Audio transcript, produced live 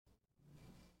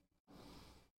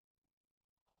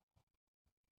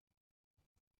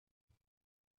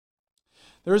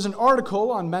There's an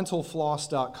article on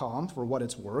mentalfloss.com, for what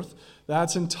it's worth,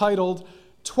 that's entitled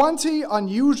 20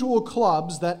 Unusual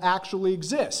Clubs That Actually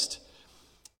Exist.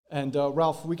 And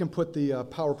Ralph, we can put the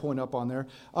PowerPoint up on there,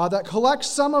 that collects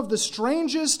some of the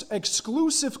strangest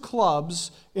exclusive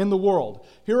clubs in the world.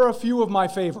 Here are a few of my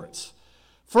favorites.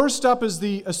 First up is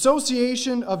the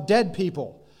Association of Dead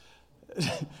People.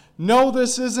 No,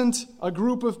 this isn't a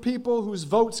group of people whose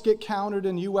votes get counted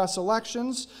in U.S.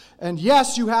 elections. And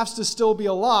yes, you have to still be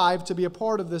alive to be a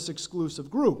part of this exclusive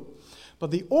group.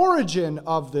 But the origin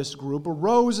of this group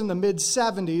arose in the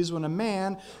mid-70s when a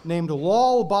man named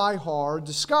Lal Bihar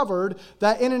discovered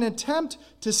that in an attempt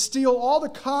to steal all the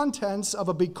contents of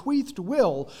a bequeathed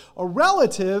will, a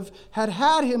relative had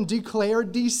had him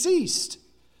declared deceased.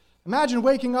 Imagine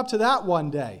waking up to that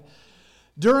one day.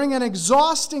 During an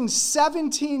exhausting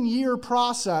 17-year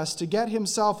process to get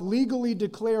himself legally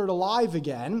declared alive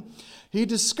again, he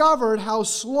discovered how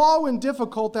slow and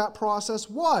difficult that process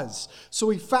was. So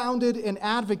he founded an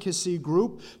advocacy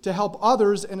group to help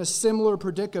others in a similar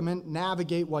predicament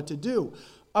navigate what to do.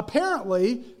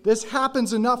 Apparently, this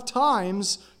happens enough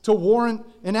times to warrant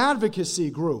an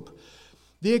advocacy group.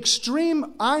 The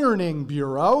Extreme Ironing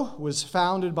Bureau was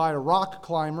founded by a rock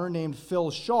climber named Phil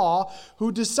Shaw,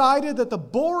 who decided that the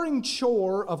boring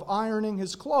chore of ironing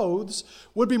his clothes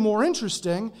would be more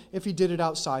interesting if he did it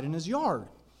outside in his yard.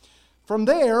 From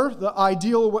there, the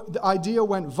idea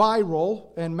went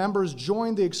viral, and members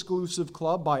joined the exclusive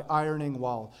club by ironing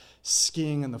while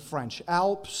skiing in the French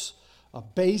Alps, a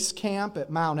base camp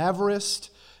at Mount Everest,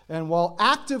 and while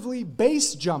actively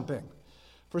base jumping.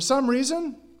 For some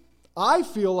reason, I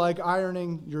feel like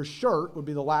ironing your shirt would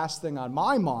be the last thing on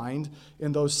my mind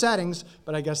in those settings,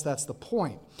 but I guess that's the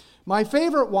point. My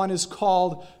favorite one is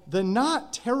called the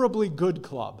Not Terribly Good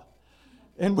Club,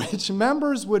 in which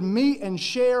members would meet and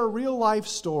share real-life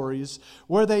stories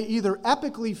where they either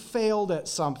epically failed at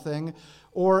something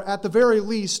or, at the very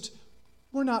least,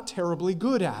 were not terribly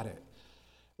good at it.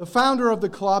 The founder of the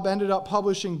club ended up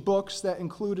publishing books that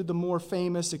included the more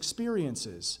famous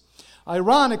experiences.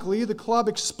 Ironically, the club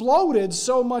exploded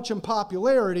so much in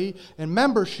popularity and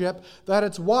membership that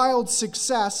its wild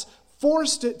success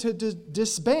forced it to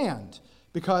disband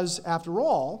because, after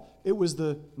all, it was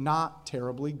the Not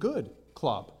Terribly Good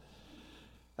Club.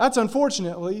 That's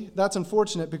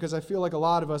unfortunate because I feel like a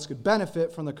lot of us could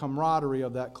benefit from the camaraderie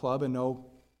of that club and know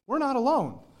we're not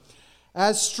alone.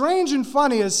 As strange and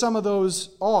funny as some of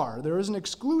those are, there is an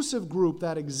exclusive group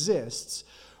that exists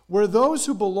where those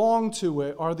who belong to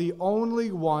it are the only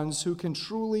ones who can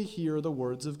truly hear the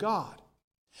words of God.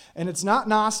 And it's not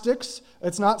Gnostics,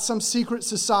 it's not some secret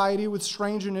society with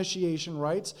strange initiation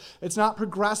rites, it's not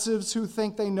progressives who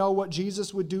think they know what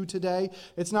Jesus would do today,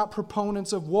 it's not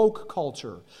proponents of woke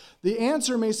culture. The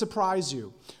answer may surprise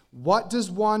you. How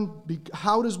does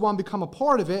one become a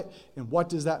part of it, and what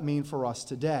does that mean for us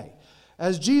today?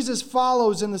 As Jesus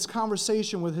follows in this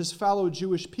conversation with his fellow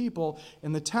Jewish people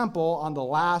in the temple on the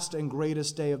last and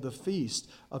greatest day of the Feast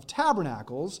of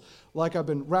Tabernacles, like I've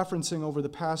been referencing over the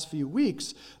past few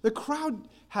weeks, the crowd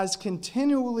has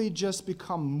continually just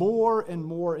become more and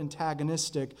more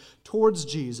antagonistic towards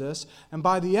Jesus, and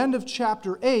by the end of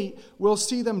chapter 8, we'll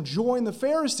see them join the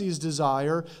Pharisees'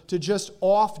 desire to just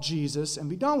off Jesus and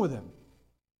be done with him.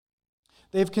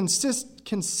 They've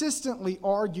consistently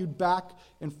argued back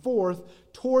and forth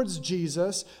towards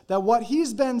Jesus that what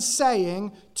he's been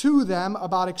saying to them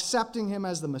about accepting him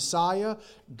as the Messiah,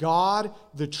 God,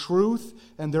 the truth,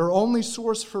 and their only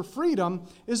source for freedom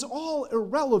is all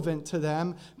irrelevant to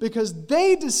them because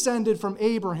they descended from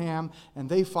Abraham and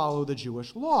they follow the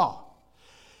Jewish law.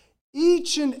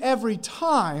 Each and every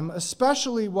time,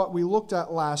 especially what we looked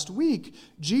at last week,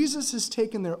 Jesus has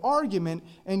taken their argument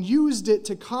and used it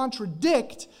to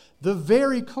contradict the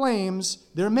very claims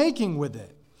they're making with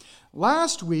it.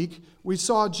 Last week, we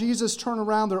saw Jesus turn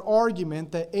around their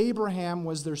argument that Abraham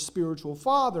was their spiritual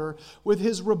father with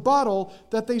his rebuttal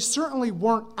that they certainly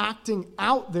weren't acting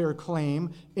out their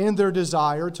claim in their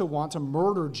desire to want to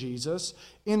murder Jesus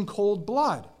in cold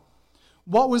blood.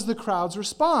 What was the crowd's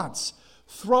response?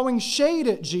 Throwing shade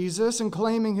at Jesus and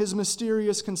claiming his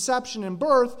mysterious conception and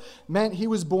birth meant he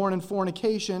was born in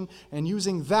fornication and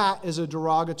using that as a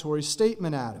derogatory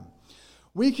statement at him.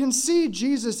 We can see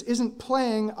Jesus isn't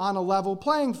playing on a level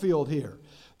playing field here.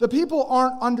 The people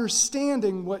aren't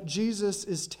understanding what Jesus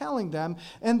is telling them,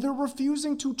 and they're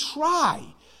refusing to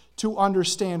try to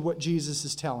understand what Jesus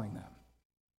is telling them.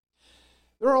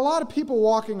 There are a lot of people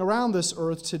walking around this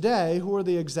earth today who are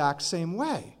the exact same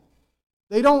way.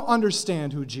 They don't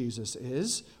understand who Jesus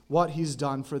is, what he's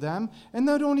done for them, and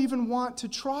they don't even want to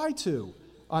try to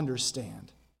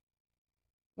understand.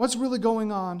 What's really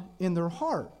going on in their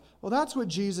heart? Well, that's what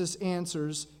Jesus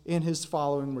answers in his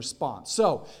following response.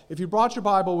 So, if you brought your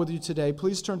Bible with you today,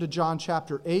 please turn to John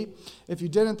chapter 8. If you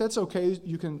didn't, that's okay.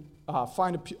 You can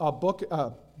find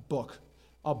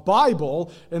a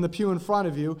Bible in the pew in front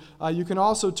of you. You can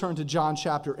also turn to John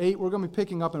chapter 8. We're going to be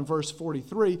picking up in verse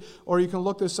 43, or you can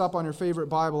look this up on your favorite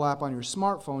Bible app on your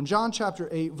smartphone. John chapter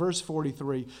 8, verse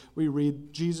 43, we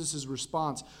read Jesus'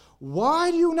 response. Why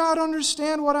do you not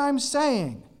understand what I'm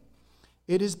saying?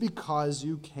 It is because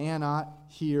you cannot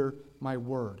hear my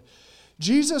word.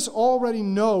 Jesus already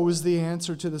knows the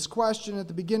answer to this question at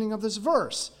the beginning of this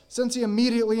verse, since he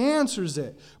immediately answers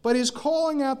it. But he's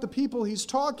calling out the people he's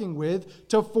talking with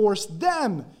to force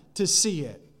them to see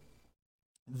it.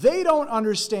 They don't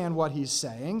understand what he's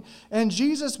saying, and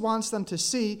Jesus wants them to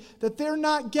see that they're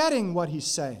not getting what he's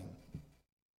saying.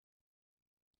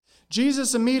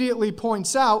 Jesus immediately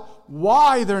points out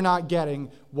why they're not getting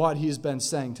what he's been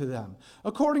saying to them.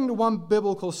 According to one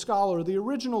biblical scholar, the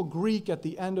original Greek at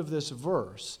the end of this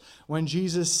verse, when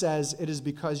Jesus says, it is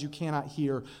because you cannot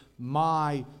hear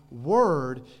my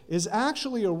word, is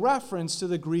actually a reference to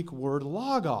the Greek word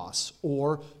logos,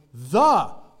 or the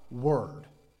word.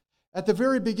 At the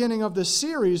very beginning of this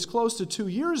series, close to 2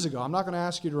 years ago, I'm not going to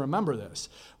ask you to remember this,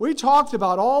 we talked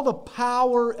about all the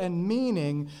power and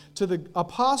meaning to the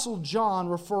Apostle John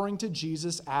referring to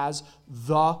Jesus as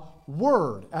the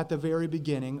Word at the very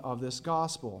beginning of this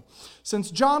gospel. Since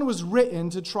John was written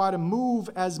to try to move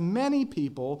as many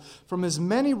people from as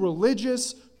many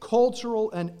religious,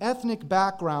 cultural, and ethnic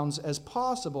backgrounds as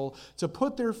possible to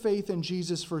put their faith in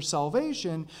Jesus for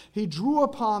salvation, he drew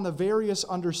upon the various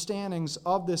understandings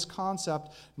of this concept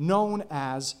known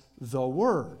as the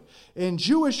Word. In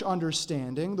Jewish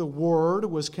understanding, the Word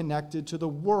was connected to the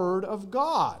Word of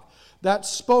God that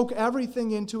spoke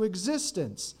everything into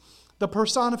existence, the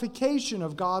personification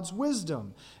of God's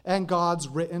wisdom and God's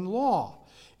written law.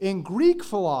 In Greek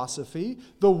philosophy,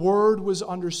 the Word was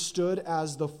understood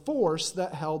as the force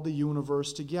that held the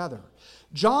universe together.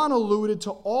 John alluded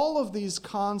to all of these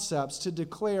concepts to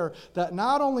declare that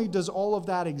not only does all of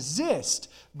that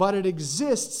exist, but it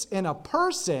exists in a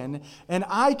person, and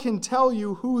I can tell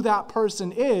you who that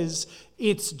person is.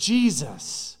 It's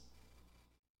Jesus.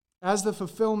 As the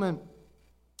fulfillment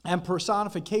and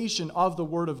personification of the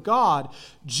Word of God,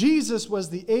 Jesus was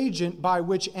the agent by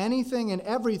which anything and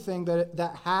everything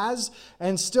that has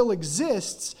and still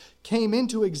exists came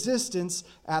into existence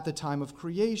at the time of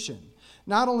creation.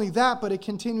 Not only that, but it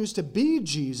continues to be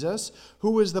Jesus,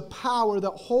 who is the power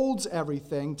that holds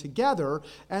everything together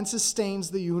and sustains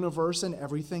the universe and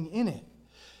everything in it.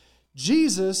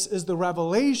 Jesus is the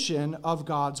revelation of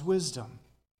God's wisdom.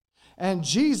 And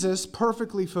Jesus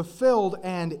perfectly fulfilled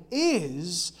and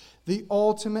is the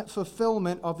ultimate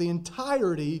fulfillment of the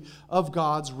entirety of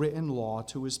God's written law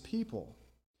to his people.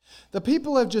 The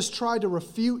people have just tried to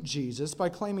refute Jesus by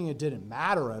claiming it didn't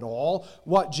matter at all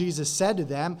what Jesus said to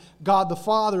them. God the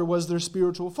Father was their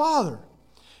spiritual father.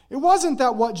 It wasn't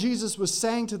that what Jesus was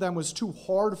saying to them was too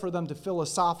hard for them to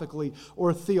philosophically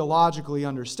or theologically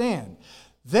understand.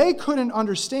 They couldn't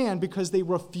understand because they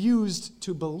refused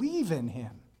to believe in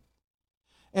him.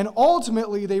 And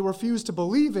ultimately, they refused to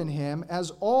believe in him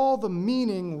as all the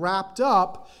meaning wrapped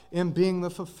up in being the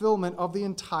fulfillment of the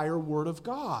entire Word of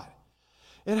God.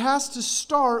 It has to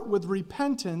start with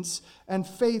repentance and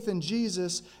faith in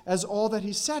Jesus as all that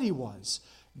he said he was,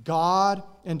 God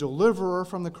and deliverer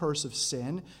from the curse of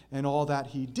sin and all that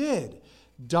he did,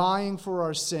 dying for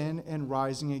our sin and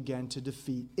rising again to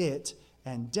defeat it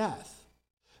and death.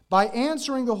 By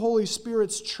answering the Holy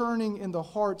Spirit's churning in the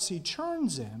hearts he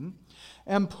churns in,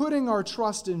 and putting our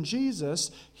trust in Jesus,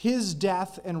 his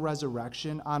death and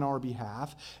resurrection on our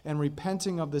behalf, and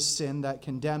repenting of the sin that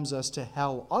condemns us to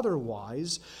hell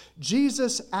otherwise,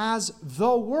 Jesus as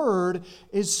the Word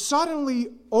is suddenly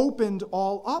opened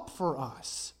all up for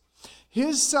us.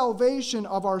 His salvation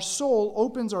of our soul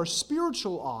opens our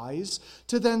spiritual eyes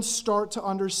to then start to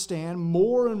understand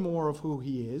more and more of who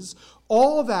he is,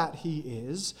 all that he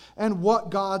is, and what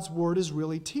God's Word is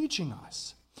really teaching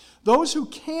us. Those who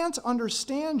can't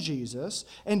understand Jesus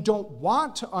and don't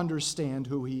want to understand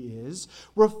who he is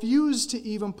refuse to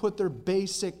even put their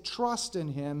basic trust in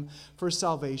him for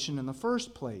salvation in the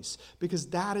first place,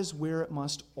 because that is where it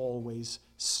must always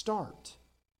start.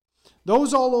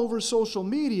 Those all over social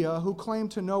media who claim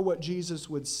to know what Jesus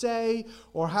would say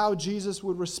or how Jesus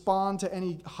would respond to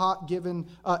any given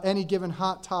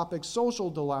hot topic social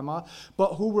dilemma,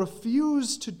 but who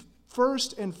refuse to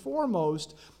first and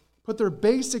foremost put their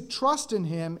basic trust in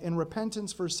him in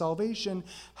repentance for salvation,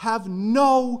 have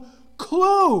no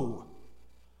clue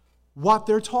what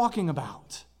they're talking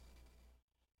about.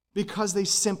 because they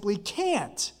simply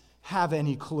can't have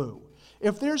any clue.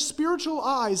 If their spiritual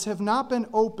eyes have not been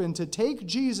opened to take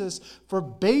Jesus for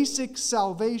basic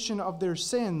salvation of their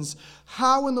sins,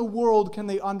 how in the world can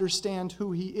they understand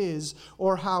who he is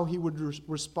or how he would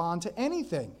respond to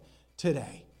anything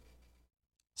today?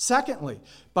 Secondly,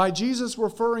 by Jesus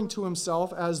referring to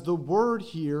himself as the Word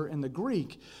here in the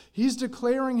Greek, he's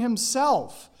declaring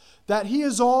himself that he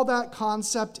is all that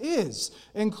concept is,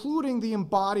 including the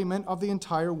embodiment of the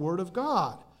entire Word of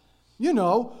God. You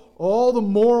know, all the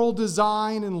moral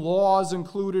design and laws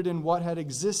included in what had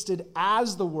existed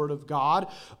as the Word of God,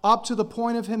 up to the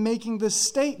point of him making this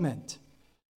statement.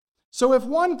 So if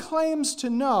one claims to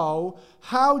know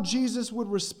how Jesus would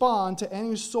respond to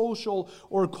any social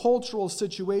or cultural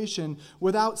situation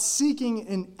without seeking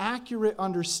an accurate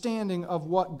understanding of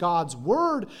what God's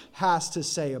Word has to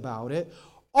say about it,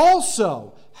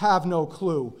 also have no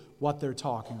clue what they're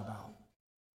talking about.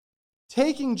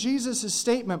 Taking Jesus'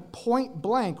 statement point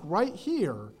blank right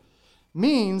here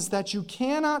means that you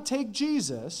cannot take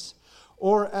Jesus,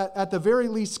 or at the very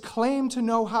least claim to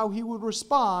know how he would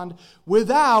respond,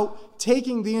 without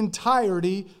taking the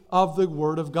entirety of the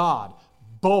Word of God,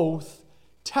 both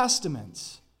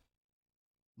Testaments.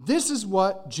 This is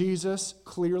what Jesus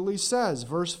clearly says,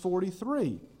 verse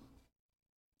 43.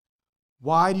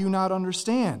 Why do you not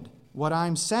understand what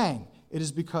I'm saying? It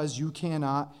is because you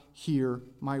cannot hear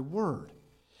my word.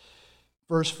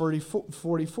 Verse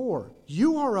 44,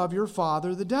 you are of your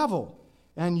father the devil,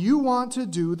 and you want to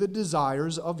do the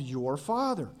desires of your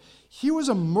father. He was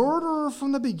a murderer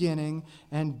from the beginning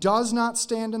and does not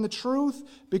stand in the truth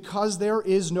because there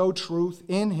is no truth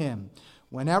in him.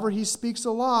 Whenever he speaks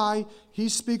a lie, he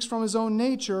speaks from his own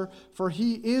nature, for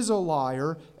he is a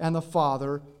liar and the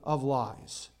father of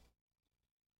lies.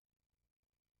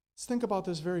 Let's think about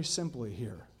this very simply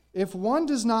here. If one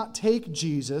does not take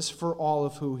Jesus for all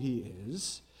of who he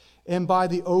is, and by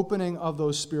the opening of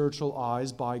those spiritual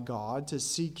eyes by God to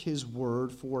seek his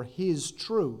word for his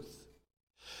truth,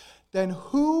 then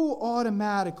who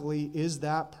automatically is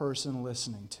that person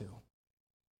listening to?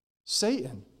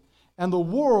 Satan, and the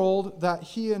world that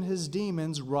he and his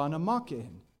demons run amok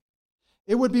in.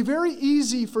 It would be very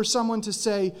easy for someone to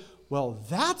say, well,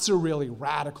 that's a really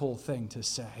radical thing to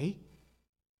say.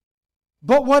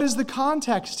 But what is the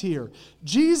context here?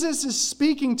 Jesus is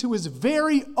speaking to his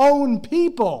very own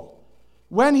people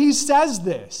when he says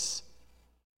this.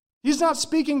 He's not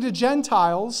speaking to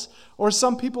Gentiles or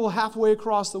some people halfway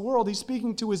across the world. He's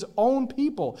speaking to his own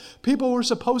people, people who are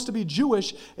supposed to be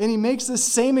Jewish, and he makes the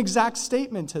same exact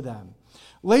statement to them.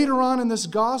 Later on in this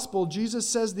gospel, Jesus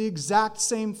says the exact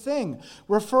same thing,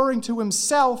 referring to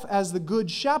himself as the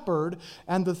good shepherd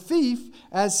and the thief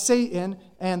as Satan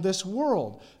and this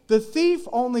world. The thief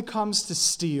only comes to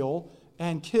steal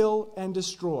and kill and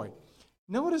destroy.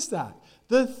 Notice that.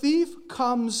 The thief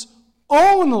comes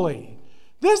only.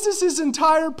 This is his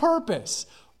entire purpose.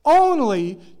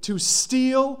 Only to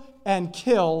steal and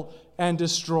kill and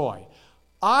destroy.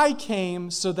 I came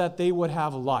so that they would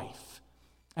have life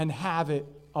and have it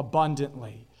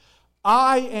abundantly.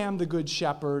 I am the good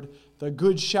shepherd. The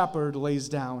good shepherd lays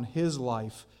down his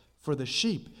life for the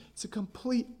sheep. It's a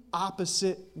complete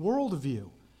opposite worldview.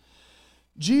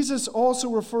 Jesus also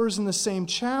refers in the same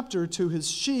chapter to his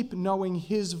sheep knowing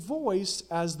his voice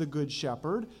as the good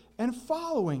shepherd and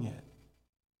following it.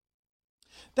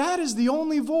 That is the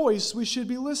only voice we should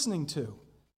be listening to.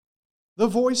 The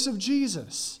voice of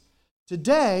Jesus.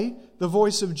 Today, the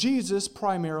voice of Jesus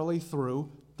primarily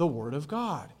through the Word of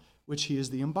God, which he is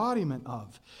the embodiment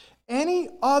of. Any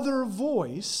other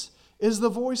voice is the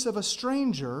voice of a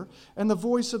stranger and the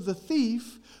voice of the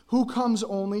thief who comes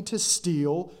only to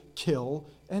steal, kill,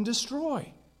 and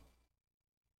destroy.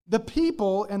 The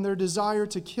people and their desire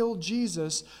to kill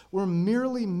Jesus were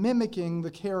merely mimicking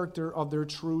the character of their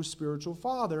true spiritual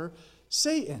father,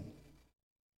 Satan.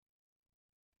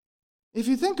 If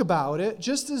you think about it,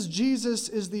 just as Jesus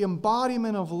is the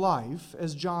embodiment of life,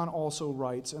 as John also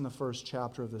writes in the first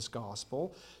chapter of this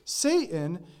gospel,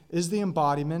 Satan is the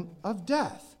embodiment of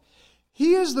death.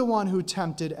 He is the one who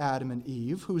tempted Adam and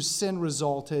Eve, whose sin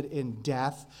resulted in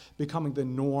death becoming the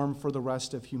norm for the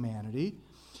rest of humanity.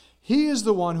 He is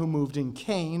the one who moved in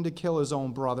Cain to kill his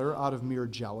own brother out of mere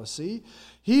jealousy.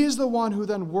 He is the one who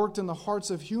then worked in the hearts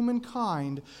of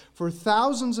humankind for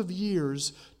thousands of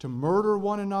years to murder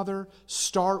one another,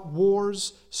 start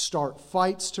wars, start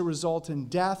fights to result in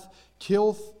death,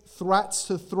 kill threats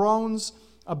to thrones,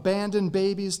 abandon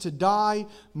babies to die,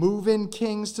 move in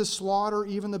kings to slaughter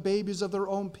even the babies of their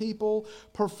own people,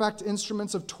 perfect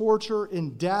instruments of torture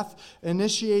in death,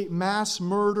 initiate mass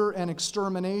murder and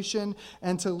extermination,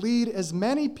 and to lead as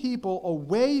many people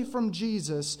away from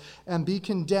Jesus and be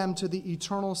condemned to the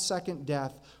eternal second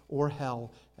death or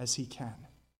hell as he can.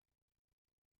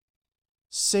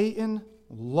 Satan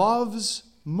loves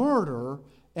murder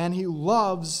and he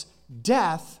loves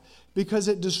death because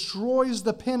it destroys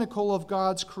the pinnacle of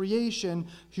God's creation,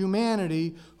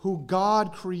 humanity, who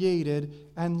God created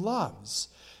and loves.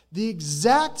 The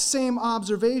exact same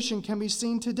observation can be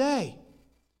seen today.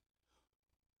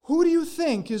 Who do you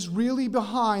think is really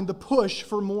behind the push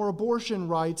for more abortion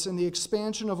rights and the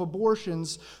expansion of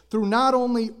abortions through not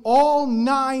only all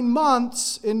 9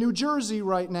 months in New Jersey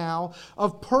right now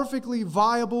of perfectly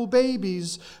viable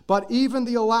babies, but even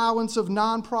the allowance of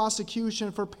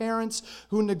non-prosecution for parents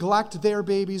who neglect their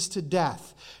babies to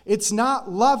death? It's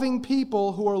not loving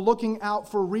people who are looking out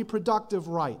for reproductive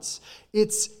rights.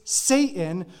 It's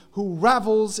Satan who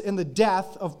revels in the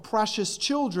death of precious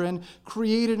children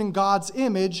created in God's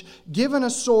image, given a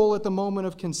soul at the moment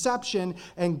of conception,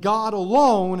 and God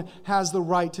alone has the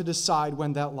right to decide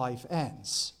when that life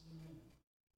ends.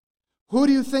 Who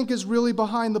do you think is really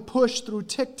behind the push through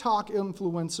TikTok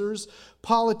influencers,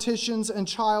 politicians, and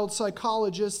child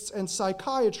psychologists and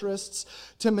psychiatrists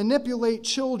to manipulate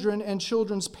children and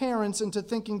children's parents into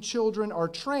thinking children are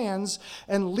trans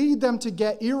and lead them to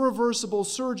get irreversible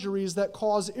surgeries that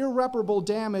cause irreparable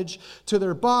damage to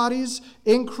their bodies,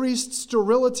 increased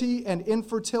sterility and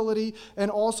infertility, and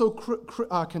also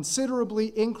considerably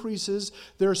increases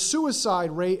their suicide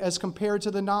rate as compared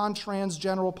to the non-trans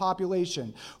general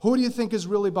population? Who do you think is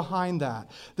really behind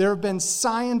that? There have been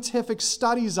scientific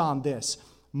studies on this.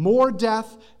 More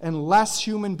death and less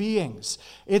human beings.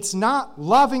 It's not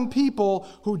loving people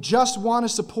who just want to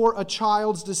support a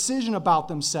child's decision about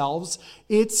themselves.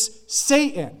 It's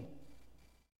Satan.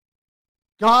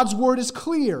 God's word is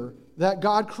clear that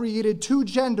God created 2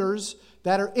 genders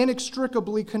that are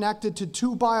inextricably connected to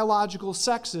 2 biological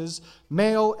sexes,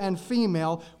 male and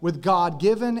female, with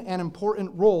God-given and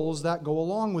important roles that go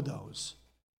along with those.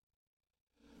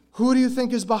 Who do you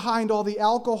think is behind all the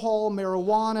alcohol,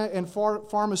 marijuana, and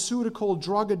pharmaceutical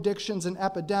drug addictions and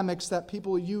epidemics that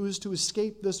people use to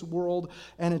escape this world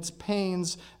and its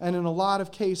pains, and in a lot of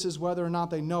cases, whether or not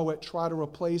they know it, try to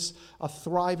replace a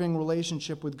thriving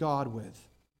relationship with God with?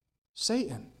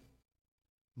 Satan.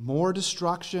 More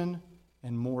destruction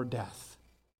and more death.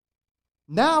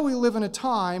 Now we live in a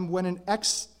time when an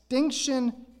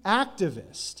extinction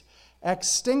activist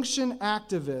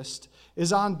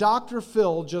is on Dr.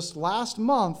 Phil just last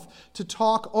month to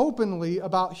talk openly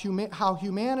about how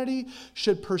humanity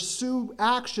should pursue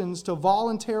actions to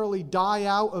voluntarily die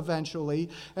out eventually,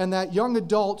 and that young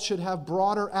adults should have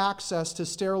broader access to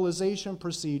sterilization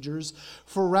procedures,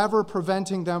 forever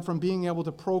preventing them from being able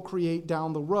to procreate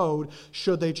down the road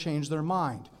should they change their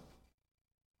mind.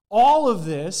 All of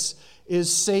this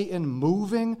is Satan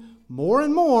moving more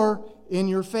and more in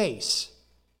your face.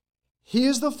 He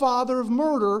is the father of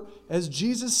murder, as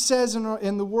Jesus says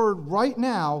in the word right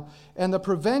now, and the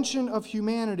prevention of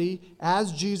humanity,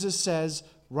 as Jesus says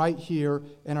right here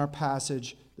in our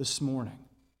passage this morning.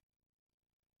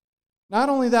 Not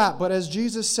only that, but as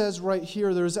Jesus says right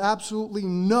here, there is absolutely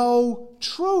no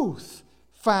truth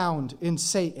found in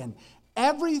Satan.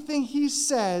 Everything he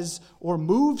says or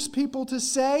moves people to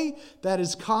say that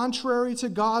is contrary to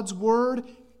God's word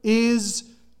is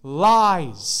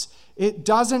lies. It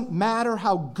doesn't matter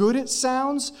how good it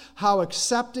sounds, how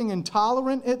accepting and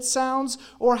tolerant it sounds,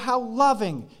 or how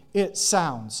loving it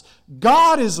sounds.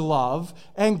 God is love,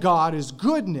 and God is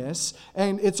goodness,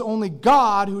 and it's only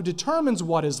God who determines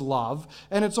what is love,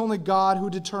 and it's only God who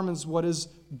determines what is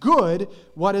good,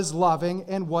 what is loving,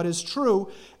 and what is true,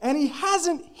 and he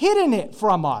hasn't hidden it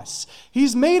from us.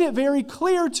 He's made it very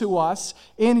clear to us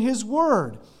in his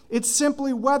word. It's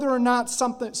simply whether or not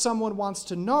someone wants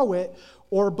to know it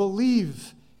or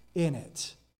believe in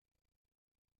it.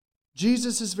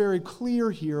 Jesus is very clear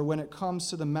here when it comes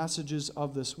to the messages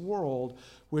of this world,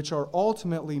 which are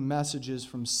ultimately messages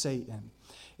from Satan.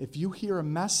 If you hear a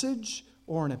message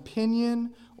or an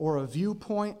opinion or a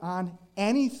viewpoint on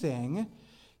anything,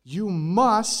 you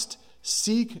must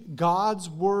seek God's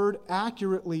word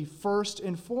accurately first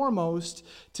and foremost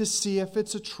to see if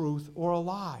it's a truth or a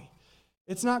lie.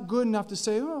 It's not good enough to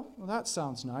say, oh, well, that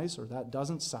sounds nice, or that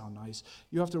doesn't sound nice.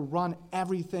 You have to run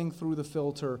everything through the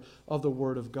filter of the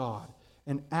Word of God,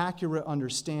 an accurate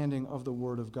understanding of the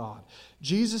Word of God.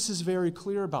 Jesus is very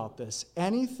clear about this.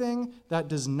 Anything that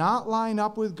does not line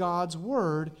up with God's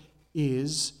Word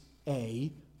is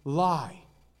a lie.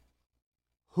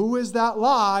 Who is that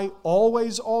lie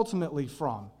always ultimately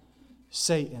from?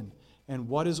 Satan. And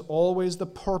what is always the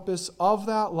purpose of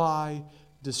that lie?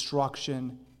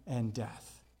 Destruction and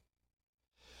death.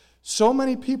 So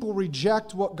many people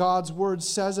reject what God's word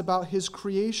says about his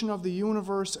creation of the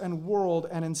universe and world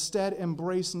and instead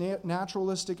embrace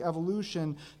naturalistic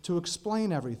evolution to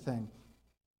explain everything.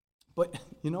 But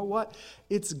you know what?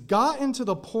 It's gotten to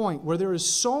the point where there is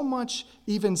so much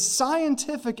even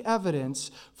scientific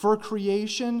evidence for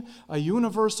creation, a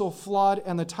universal flood,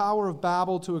 and the Tower of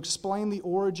Babel to explain the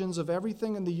origins of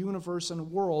everything in the universe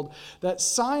and world that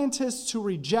scientists who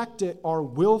reject it are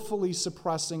willfully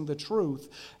suppressing the truth,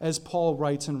 as Paul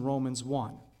writes in Romans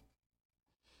 1.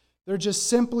 They're just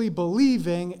simply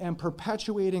believing and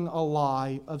perpetuating a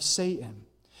lie of Satan.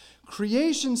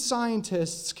 Creation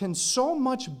scientists can so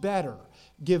much better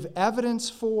give evidence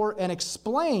for and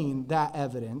explain that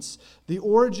evidence, the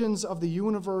origins of the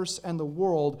universe and the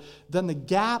world, than the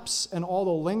gaps and all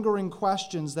the lingering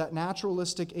questions that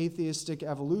naturalistic atheistic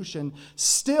evolution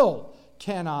still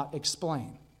cannot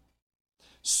explain.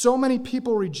 So many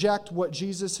people reject what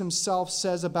Jesus himself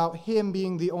says about him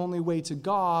being the only way to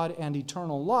God and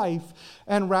eternal life,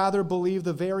 and rather believe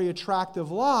the very attractive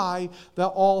lie that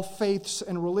all faiths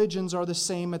and religions are the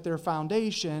same at their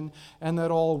foundation, and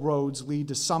that all roads lead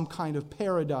to some kind of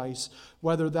paradise,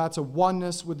 whether that's a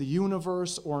oneness with the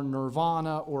universe, or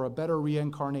nirvana, or a better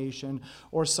reincarnation,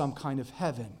 or some kind of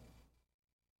heaven.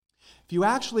 If you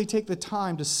actually take the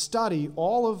time to study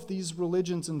all of these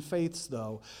religions and faiths,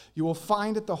 though, you will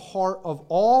find at the heart of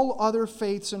all other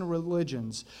faiths and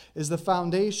religions is the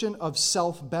foundation of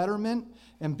self-betterment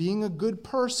and being a good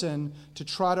person to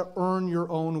try to earn your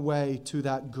own way to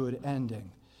that good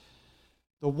ending.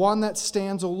 The one that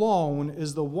stands alone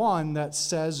is the one that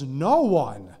says no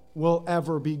one will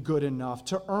ever be good enough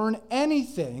to earn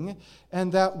anything,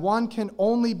 and that one can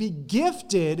only be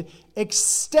gifted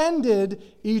extended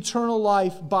eternal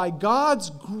life by God's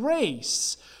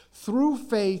grace through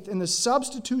faith in the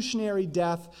substitutionary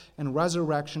death and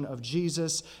resurrection of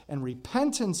Jesus and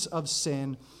repentance of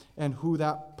sin and who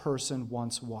that person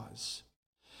once was.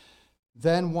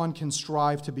 Then one can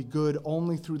strive to be good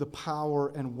only through the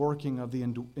power and working of the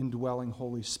indwelling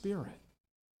Holy Spirit.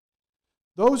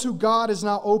 Those who God has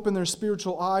not opened their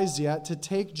spiritual eyes yet to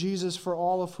take Jesus for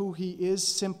all of who he is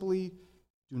simply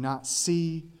do not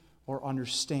see or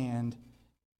understand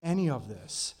any of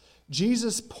this.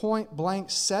 Jesus point blank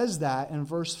says that in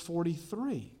verse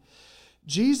 43.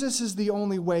 Jesus is the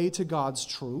only way to God's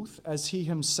truth, as he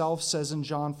himself says in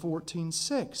John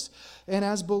 14:6. And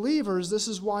as believers, this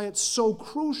is why it's so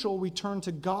crucial we turn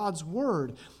to God's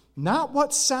word. Not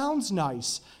what sounds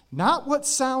nice, not what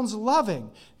sounds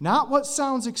loving, not what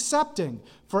sounds accepting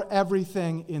for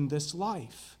everything in this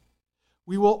life.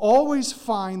 We will always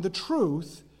find the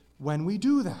truth when we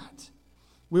do that.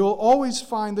 We will always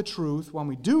find the truth when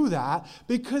we do that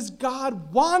because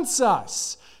God wants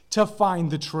us to find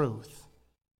the truth.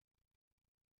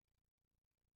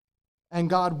 And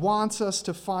God wants us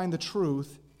to find the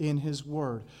truth in his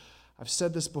word. I've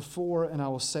said this before, and I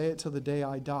will say it till the day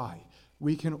I die.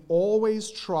 We can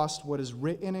always trust what is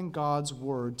written in God's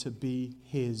word to be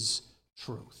his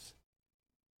truth.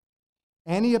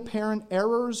 Any apparent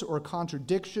errors or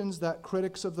contradictions that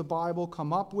critics of the Bible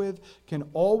come up with can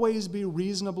always be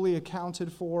reasonably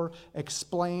accounted for,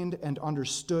 explained, and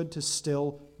understood to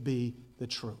still be the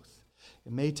truth.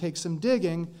 It may take some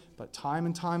digging, but time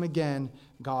and time again,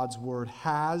 God's word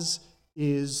has,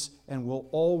 is, and will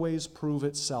always prove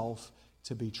itself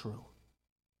to be true.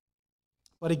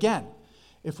 But again,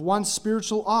 if one's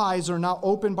spiritual eyes are not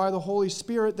opened by the Holy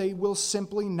Spirit, they will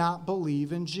simply not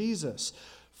believe in Jesus.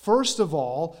 First of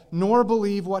all, nor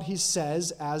believe what he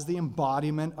says as the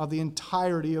embodiment of the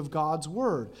entirety of God's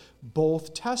word,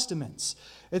 both testaments.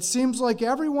 It seems like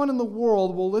everyone in the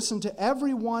world will listen to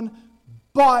everyone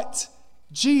but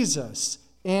Jesus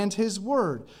and his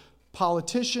word.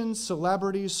 Politicians,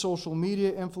 celebrities, social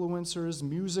media influencers,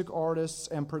 music artists,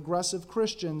 and progressive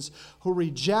Christians who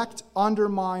reject,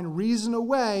 undermine, reason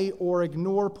away, or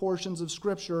ignore portions of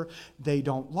Scripture they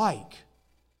don't like.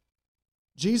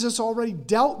 Jesus already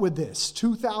dealt with this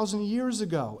 2,000 years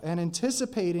ago and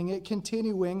anticipating it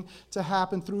continuing to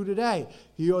happen through today.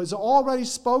 He has already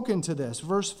spoken to this.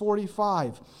 Verse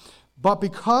 45, "But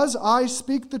because I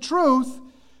speak the truth,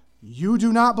 you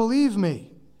do not believe me."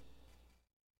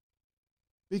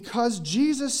 Because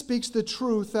Jesus speaks the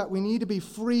truth that we need to be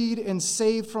freed and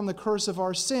saved from the curse of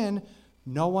our sin,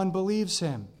 no one believes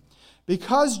him.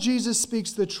 Because Jesus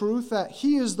speaks the truth that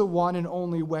he is the one and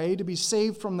only way to be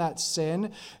saved from that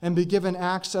sin and be given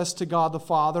access to God the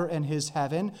Father and his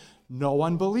heaven, No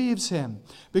one believes him.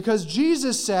 Because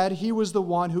Jesus said he was the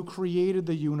one who created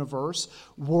the universe,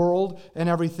 world, and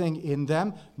everything in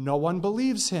them, no one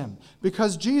believes him.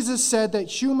 Because Jesus said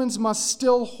that humans must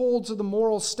still hold to the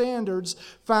moral standards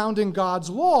found in God's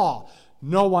law,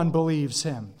 no one believes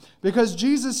him. Because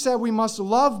Jesus said we must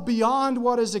love beyond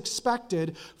what is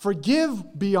expected,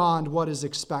 forgive beyond what is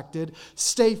expected,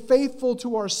 stay faithful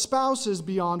to our spouses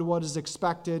beyond what is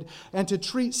expected, and to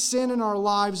treat sin in our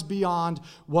lives beyond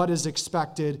what is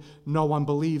expected, no one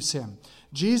believes him.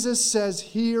 Jesus says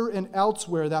here and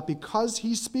elsewhere that because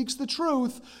he speaks the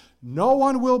truth, no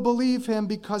one will believe him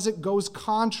because it goes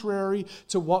contrary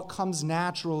to what comes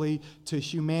naturally to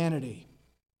humanity.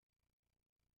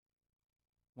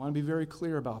 I want to be very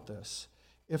clear about this.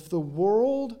 If the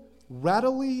world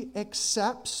readily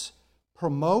accepts,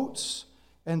 promotes,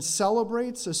 and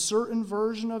celebrates a certain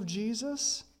version of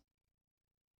Jesus,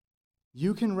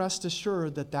 you can rest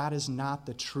assured that that is not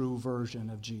the true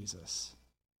version of Jesus.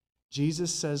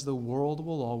 Jesus says the world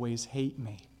will always hate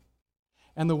me.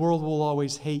 And the world will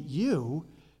always hate you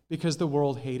because the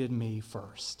world hated me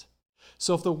first.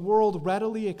 So if the world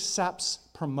readily accepts,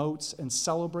 promotes, and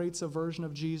celebrates a version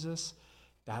of Jesus,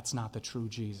 that's not the true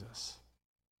Jesus.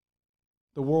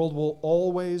 The world will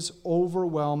always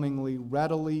overwhelmingly,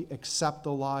 readily accept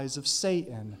the lies of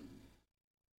Satan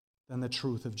than the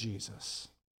truth of Jesus.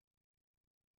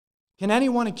 Can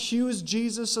anyone accuse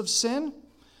Jesus of sin?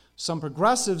 Some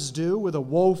progressives do, with a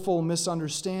woeful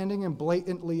misunderstanding and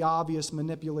blatantly obvious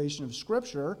manipulation of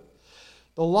Scripture.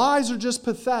 The lies are just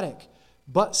pathetic.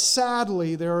 But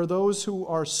sadly, there are those who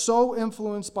are so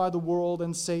influenced by the world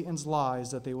and Satan's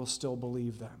lies that they will still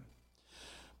believe them.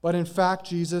 But in fact,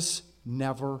 Jesus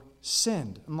never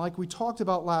sinned. And like we talked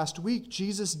about last week,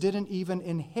 Jesus didn't even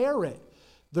inherit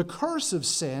the curse of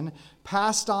sin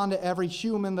passed on to every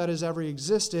human that has ever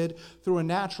existed through a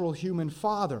natural human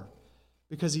father,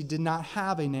 because he did not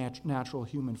have a natural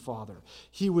human father.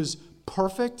 He was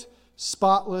perfect,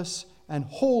 spotless, and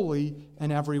holy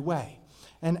in every way.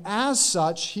 And as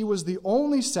such, he was the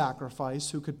only sacrifice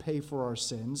who could pay for our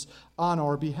sins on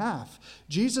our behalf.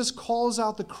 Jesus calls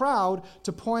out the crowd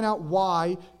to point out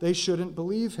why they shouldn't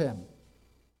believe him.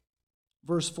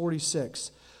 Verse 46,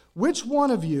 which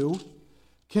one of you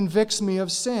convicts me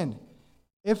of sin?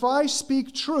 If I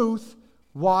speak truth,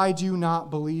 why do you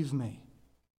not believe me?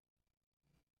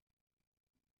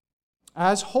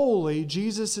 As holy,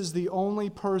 Jesus is the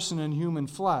only person in human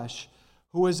flesh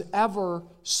who has ever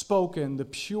spoken the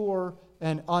pure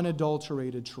and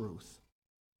unadulterated truth.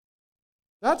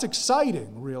 That's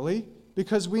exciting, really,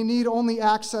 because we need only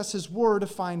access his word to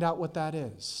find out what that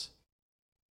is.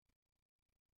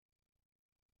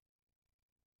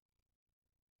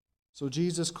 So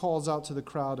Jesus calls out to the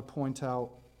crowd to point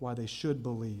out why they should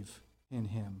believe in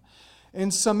him.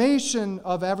 In summation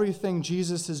of everything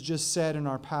Jesus has just said in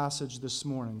our passage this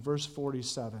morning, verse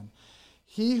 47,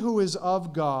 he who is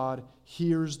of God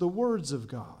hears the words of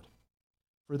God.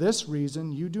 For this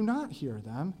reason, you do not hear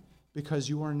them, because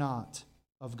you are not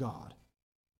of God.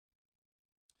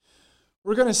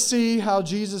 We're going to see how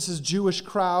Jesus' Jewish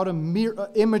crowd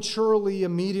immaturely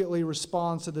immediately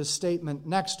responds to this statement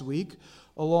next week,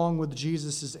 along with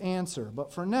Jesus' answer.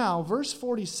 But for now, verse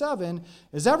 47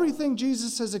 is everything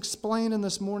Jesus has explained in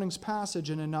this morning's passage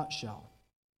in a nutshell.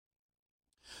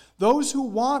 Those who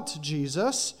want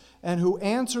Jesus and who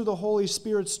answer the Holy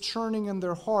Spirit's churning in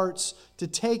their hearts to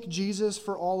take Jesus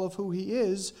for all of who he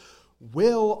is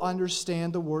will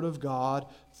understand the Word of God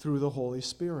through the Holy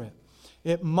Spirit.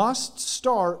 It must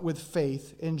start with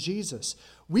faith in Jesus.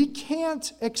 We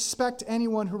can't expect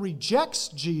anyone who rejects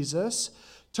Jesus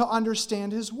to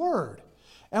understand his Word.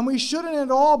 And we shouldn't at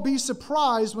all be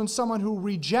surprised when someone who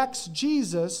rejects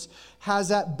Jesus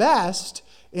has at best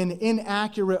an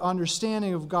inaccurate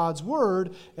understanding of God's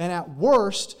Word, and at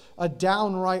worst, a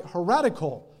downright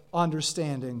heretical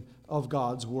understanding of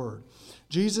God's Word.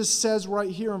 Jesus says right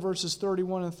here in verses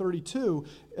 31 and 32,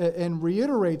 and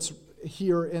reiterates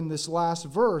here in this last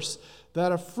verse,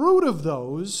 that a fruit of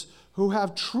those who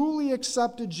have truly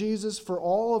accepted Jesus for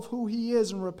all of who he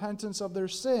is in repentance of their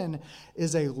sin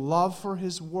is a love for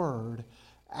his Word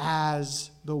as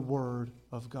the Word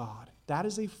of God. That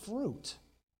is a fruit.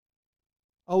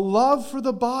 A love for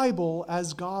the Bible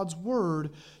as God's Word,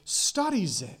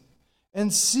 studies it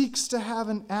and seeks to have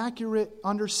an accurate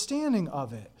understanding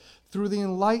of it through the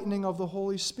enlightening of the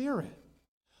Holy Spirit.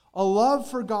 A love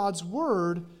for God's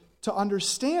Word, to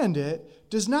understand it,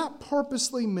 does not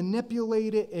purposely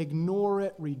manipulate it, ignore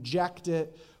it, reject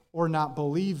it, or not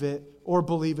believe it, or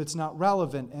believe it's not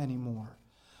relevant anymore.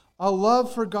 A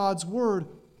love for God's Word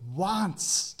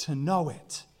wants to know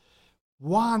it,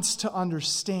 wants to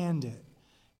understand it,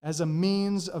 as a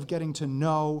means of getting to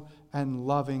know and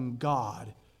loving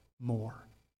God more.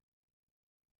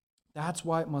 That's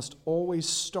why it must always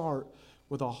start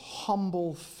with a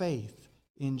humble faith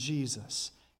in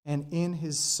Jesus and in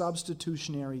his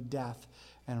substitutionary death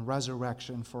and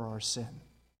resurrection for our sin.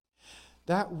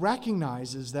 That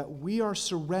recognizes that we are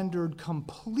surrendered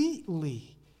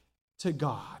completely to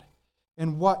God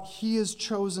and what he has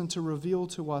chosen to reveal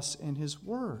to us in his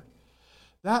word.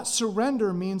 That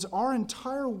surrender means our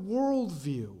entire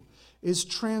worldview is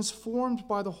transformed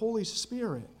by the Holy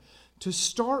Spirit to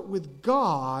start with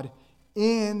God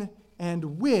in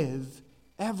and with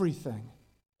everything.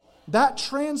 That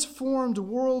transformed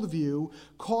worldview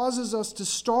causes us to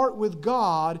start with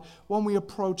God when we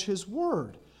approach his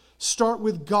word. Start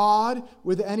with God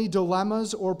with any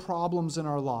dilemmas or problems in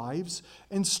our lives,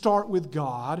 and start with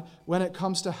God when it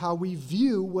comes to how we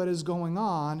view what is going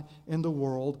on in the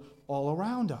world all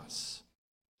around us.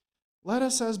 Let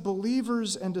us, as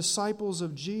believers and disciples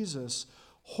of Jesus,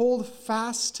 hold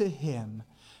fast to him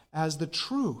as the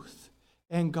truth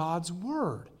and God's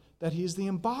word that he is the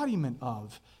embodiment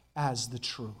of as the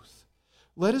truth.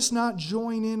 Let us not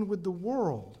join in with the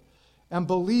world and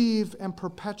believe and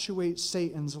perpetuate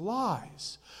Satan's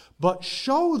lies, but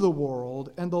show the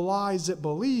world and the lies it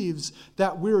believes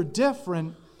that we're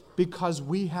different because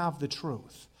we have the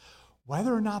truth,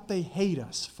 whether or not they hate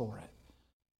us for it.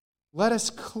 Let us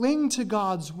cling to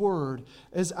God's word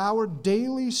as our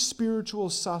daily spiritual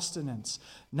sustenance,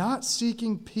 not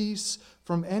seeking peace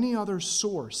from any other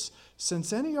source,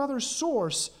 since any other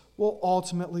source will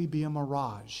ultimately be a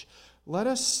mirage. Let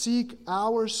us seek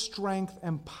our strength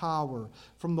and power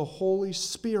from the Holy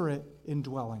Spirit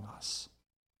indwelling us.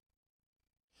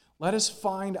 Let us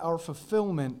find our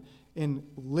fulfillment in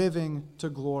living to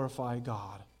glorify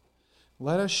God.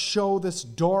 Let us show this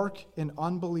dark and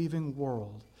unbelieving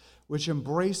world, which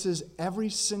embraces every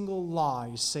single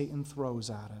lie Satan throws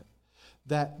at it,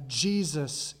 that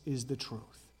Jesus is the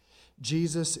truth.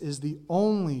 Jesus is the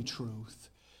only truth,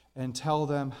 and tell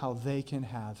them how they can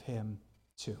have him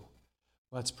too.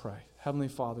 Let's pray. Heavenly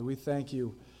Father, we thank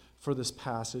you for this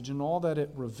passage and all that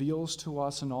it reveals to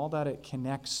us and all that it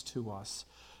connects to us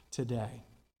today.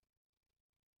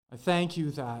 I thank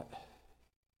you that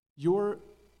your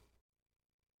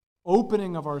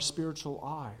opening of our spiritual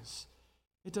eyes,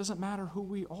 it doesn't matter who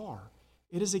we are.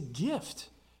 It is a gift.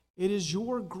 It is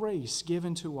your grace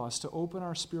given to us to open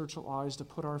our spiritual eyes, to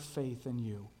put our faith in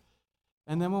you.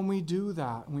 And then when we do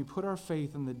that, and we put our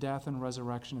faith in the death and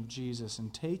resurrection of Jesus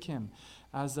and take him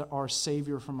as our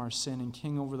Savior from our sin and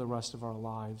King over the rest of our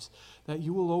lives, that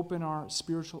you will open our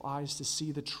spiritual eyes to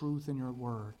see the truth in your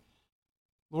word.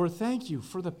 Lord, thank you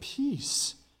for the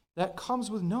peace that comes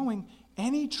with knowing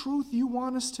any truth you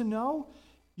want us to know,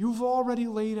 you've already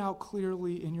laid out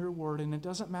clearly in your word, and it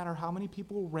doesn't matter how many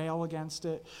people rail against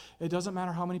it. It doesn't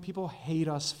matter how many people hate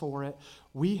us for it.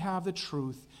 We have the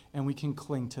truth, and we can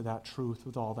cling to that truth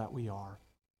with all that we are.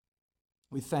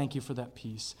 We thank you for that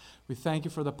peace. We thank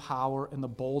you for the power and the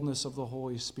boldness of the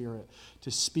Holy Spirit to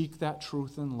speak that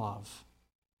truth in love.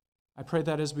 I pray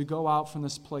that as we go out from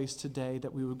this place today,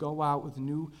 that we would go out with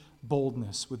new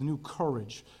boldness, with new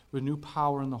courage, with new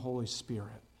power in the Holy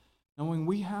Spirit, knowing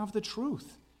we have the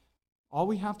truth. All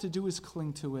we have to do is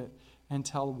cling to it and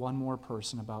tell one more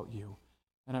person about you.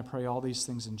 And I pray all these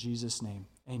things in Jesus' name.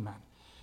 Amen.